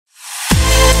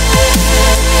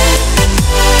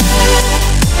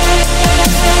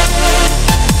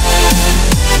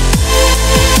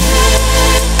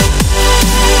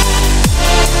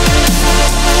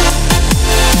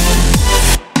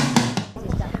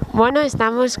Bueno,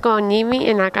 estamos con Jimmy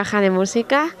en la caja de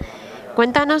música.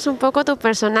 Cuéntanos un poco tu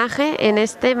personaje en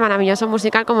este maravilloso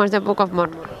musical como es The Book of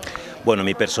Mormon. Bueno,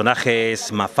 mi personaje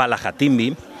es Mafala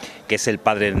Hatimbi, que es el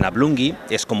padre de Nablungi,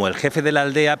 es como el jefe de la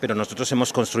aldea, pero nosotros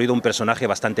hemos construido un personaje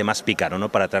bastante más pícaro, ¿no?,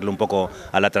 para traerle un poco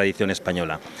a la tradición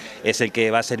española. Es el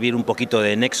que va a servir un poquito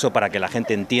de nexo para que la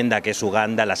gente entienda qué es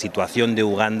Uganda, la situación de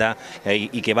Uganda,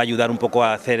 y que va a ayudar un poco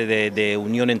a hacer de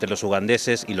unión entre los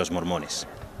ugandeses y los mormones.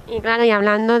 Y claro, y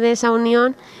hablando de esa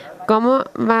unión, ¿cómo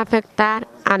va a afectar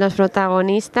a los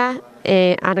protagonistas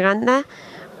a Uganda?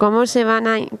 ¿Cómo se van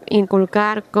a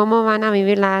inculcar? ¿Cómo van a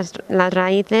vivir las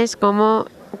raíces? ¿Cómo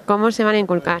se van a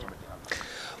inculcar?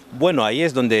 Bueno, ahí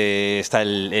es donde está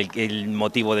el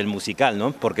motivo del musical,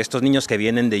 ¿no? Porque estos niños que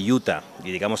vienen de Utah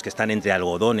y digamos que están entre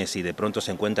algodones y de pronto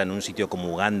se encuentran en un sitio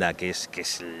como Uganda, que es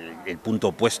el punto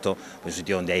opuesto, pues un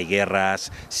sitio donde hay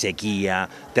guerras, sequía,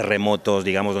 terremotos,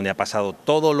 digamos, donde ha pasado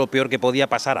todo lo peor que podía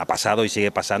pasar, ha pasado y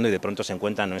sigue pasando, y de pronto se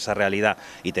encuentran en esa realidad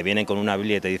y te vienen con una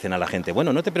Biblia y te dicen a la gente,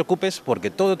 bueno, no te preocupes porque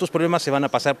todos tus problemas se van a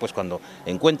pasar pues cuando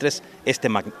encuentres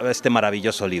este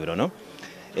maravilloso libro, ¿no?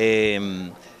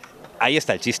 Ahí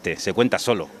está el chiste, se cuenta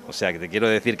solo. O sea, que te quiero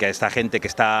decir que a esta gente que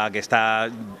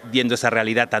está viendo esa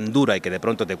realidad tan dura y que de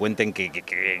pronto te cuenten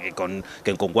que con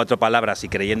 4 palabras y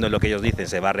creyendo en lo que ellos dicen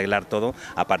se va a arreglar todo,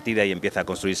 a partir de ahí empieza a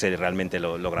construirse realmente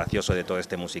lo gracioso de todo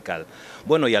este musical.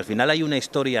 Bueno, y al final hay una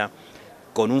historia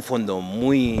con un fondo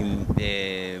muy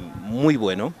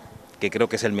bueno, que creo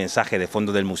que es el mensaje de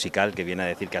fondo del musical, que viene a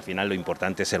decir que al final lo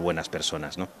importante es ser buenas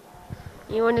personas, ¿no?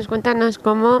 Y bueno, cuéntanos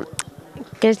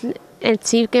qué es el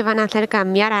chip que van a hacer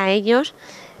cambiar a ellos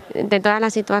de toda la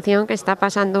situación que está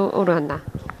pasando Uganda.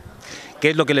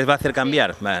 ¿Qué es lo que les va a hacer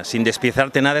cambiar? Sin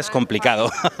despiezarte nada es complicado.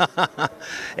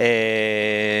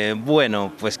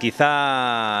 Bueno, pues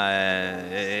quizá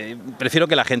prefiero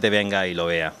que la gente venga y lo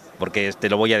vea, porque te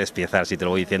lo voy a despiezar si te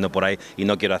lo voy diciendo por ahí y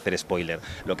no quiero hacer spoiler.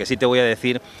 Lo que sí te voy a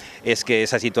decir es que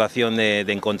esa situación de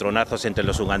encontronazos entre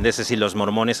los ugandeses y los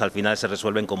mormones al final se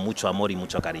resuelven con mucho amor y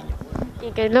mucho cariño.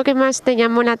 ¿Y qué es lo que más te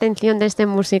llamó la atención de este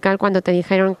musical cuando te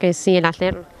dijeron que sí, el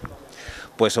hacerlo?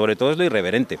 Pues sobre todo es lo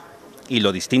irreverente y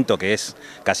lo distinto que es.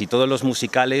 Casi todos los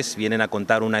musicales vienen a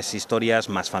contar unas historias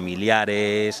más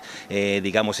familiares,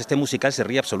 digamos, este musical se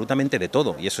ríe absolutamente de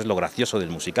todo y eso es lo gracioso del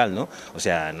musical, ¿no? O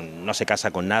sea, no se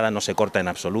casa con nada, no se corta en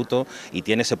absoluto y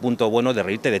tiene ese punto bueno de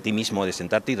reírte de ti mismo, de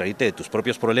sentarte y reírte de tus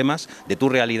propios problemas, de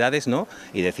tus realidades, ¿no?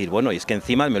 Y decir, bueno, y es que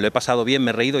encima me lo he pasado bien,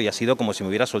 me he reído y ha sido como si me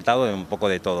hubiera soltado un poco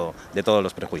de todos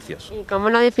los prejuicios. ¿Y cómo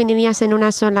lo definirías en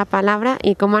una sola palabra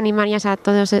y cómo animarías a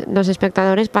todos los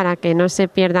espectadores para que no se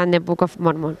pierdan de Book of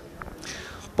Mormon?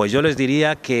 Pues yo les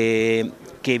diría que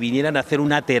vinieran a hacer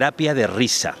una terapia de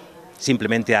risa,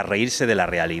 simplemente a reírse de la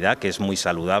realidad, que es muy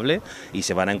saludable, y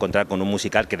se van a encontrar con un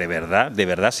musical que de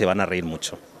verdad se van a reír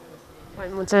mucho.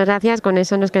 Pues muchas gracias, con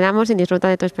eso nos quedamos y disfruta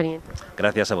de tu experiencia.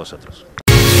 Gracias a vosotros.